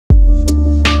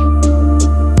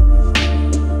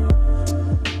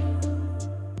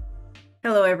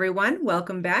everyone.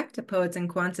 Welcome back to Poets and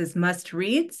Quants' Must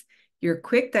Reads, your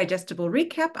quick, digestible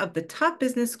recap of the top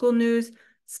business school news,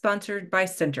 sponsored by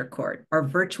Center Court, our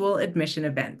virtual admission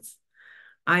events.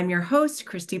 I'm your host,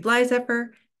 Christy Blyzepper,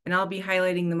 and I'll be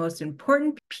highlighting the most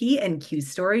important P and Q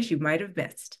stories you might have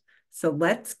missed. So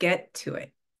let's get to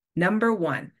it. Number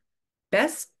 1,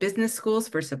 best business schools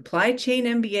for supply chain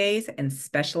MBAs and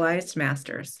specialized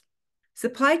masters.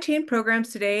 Supply chain programs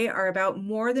today are about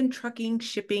more than trucking,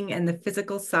 shipping, and the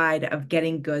physical side of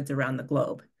getting goods around the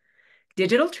globe.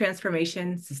 Digital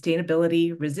transformation,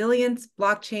 sustainability, resilience,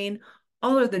 blockchain,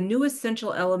 all are the new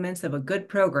essential elements of a good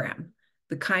program,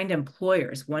 the kind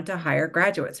employers want to hire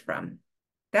graduates from.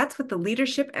 That's what the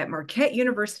leadership at Marquette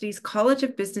University's College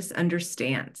of Business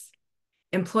understands.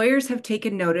 Employers have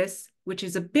taken notice, which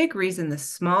is a big reason the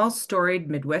small, storied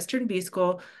Midwestern B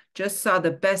School just saw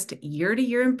the best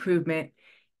year-to-year improvement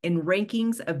in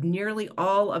rankings of nearly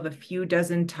all of a few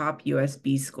dozen top U.S.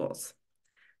 B schools.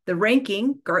 The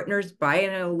ranking, Gartner's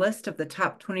biennial list of the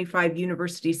top 25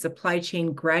 university supply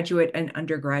chain graduate and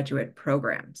undergraduate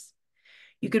programs.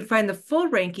 You can find the full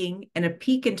ranking and a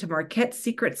peek into Marquette's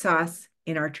secret sauce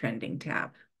in our trending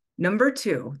tab. Number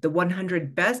 2, the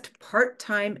 100 best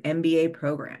part-time MBA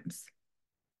programs.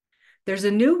 There's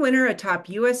a new winner atop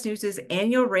U.S. News'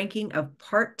 annual ranking of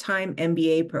part-time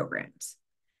MBA programs,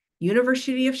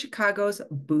 University of Chicago's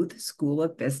Booth School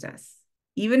of Business.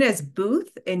 Even as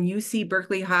Booth and UC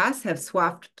Berkeley Haas have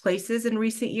swapped places in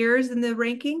recent years in the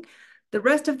ranking, the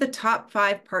rest of the top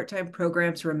 5 part-time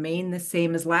programs remain the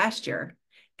same as last year,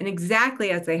 and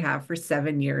exactly as they have for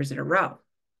 7 years in a row.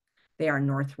 They are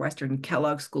Northwestern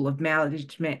Kellogg School of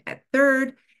Management at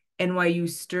 3rd, NYU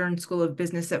Stern School of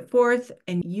Business at 4th,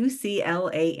 and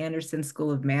UCLA Anderson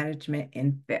School of Management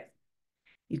in 5th.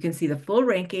 You can see the full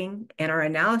ranking and our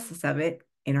analysis of it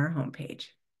in our homepage.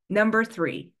 Number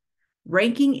 3,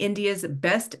 ranking India's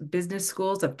best business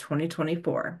schools of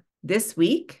 2024. This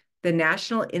week, the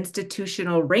National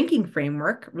Institutional Ranking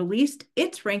Framework released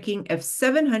its ranking of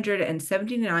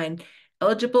 779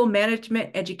 eligible management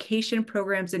education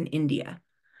programs in India.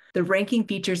 The ranking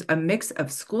features a mix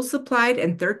of school-supplied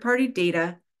and third-party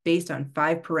data based on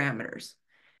 5 parameters: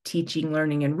 teaching,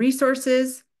 learning, and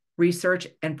resources, research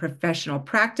and professional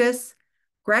practice,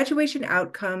 graduation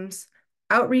outcomes,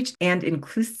 outreach and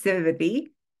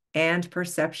inclusivity, and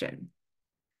perception.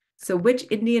 So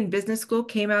which Indian business school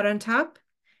came out on top?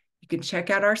 You can check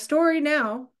out our story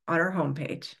now on our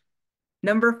homepage.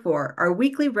 Number 4, our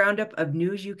weekly roundup of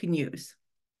news you can use.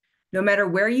 No matter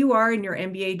where you are in your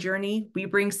MBA journey, we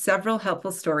bring several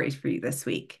helpful stories for you this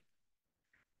week.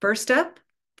 First up,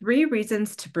 3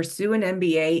 reasons to pursue an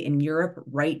MBA in Europe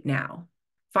right now.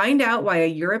 Find out why a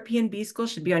European B school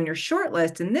should be on your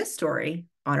shortlist in this story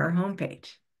on our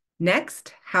homepage.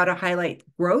 Next, how to highlight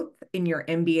growth in your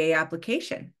MBA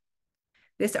application.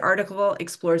 This article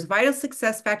explores vital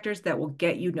success factors that will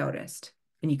get you noticed,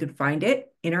 and you can find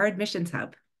it in our admissions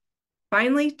hub.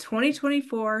 Finally,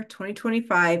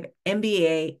 2024-2025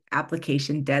 MBA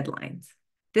application deadlines.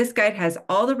 This guide has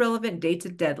all the relevant dates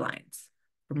and deadlines,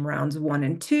 from rounds 1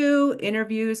 and 2,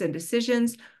 interviews and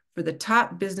decisions for the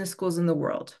top business schools in the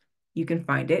world. You can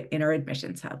find it in our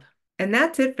admissions hub. And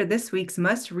that's it for this week's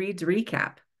Must Reads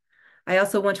recap. I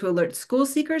also want to alert school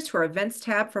seekers to our events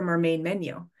tab from our main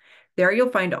menu. There you'll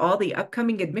find all the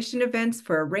upcoming admission events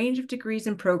for a range of degrees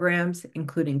and programs,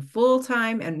 including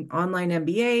full-time and online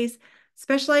MBAs,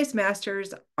 specialized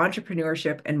masters,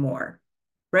 entrepreneurship, and more.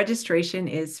 Registration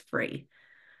is free.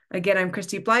 Again, I'm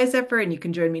Christy Blyzepper, and you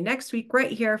can join me next week right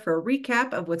here for a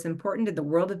recap of what's important in the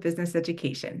world of business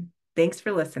education. Thanks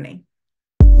for listening.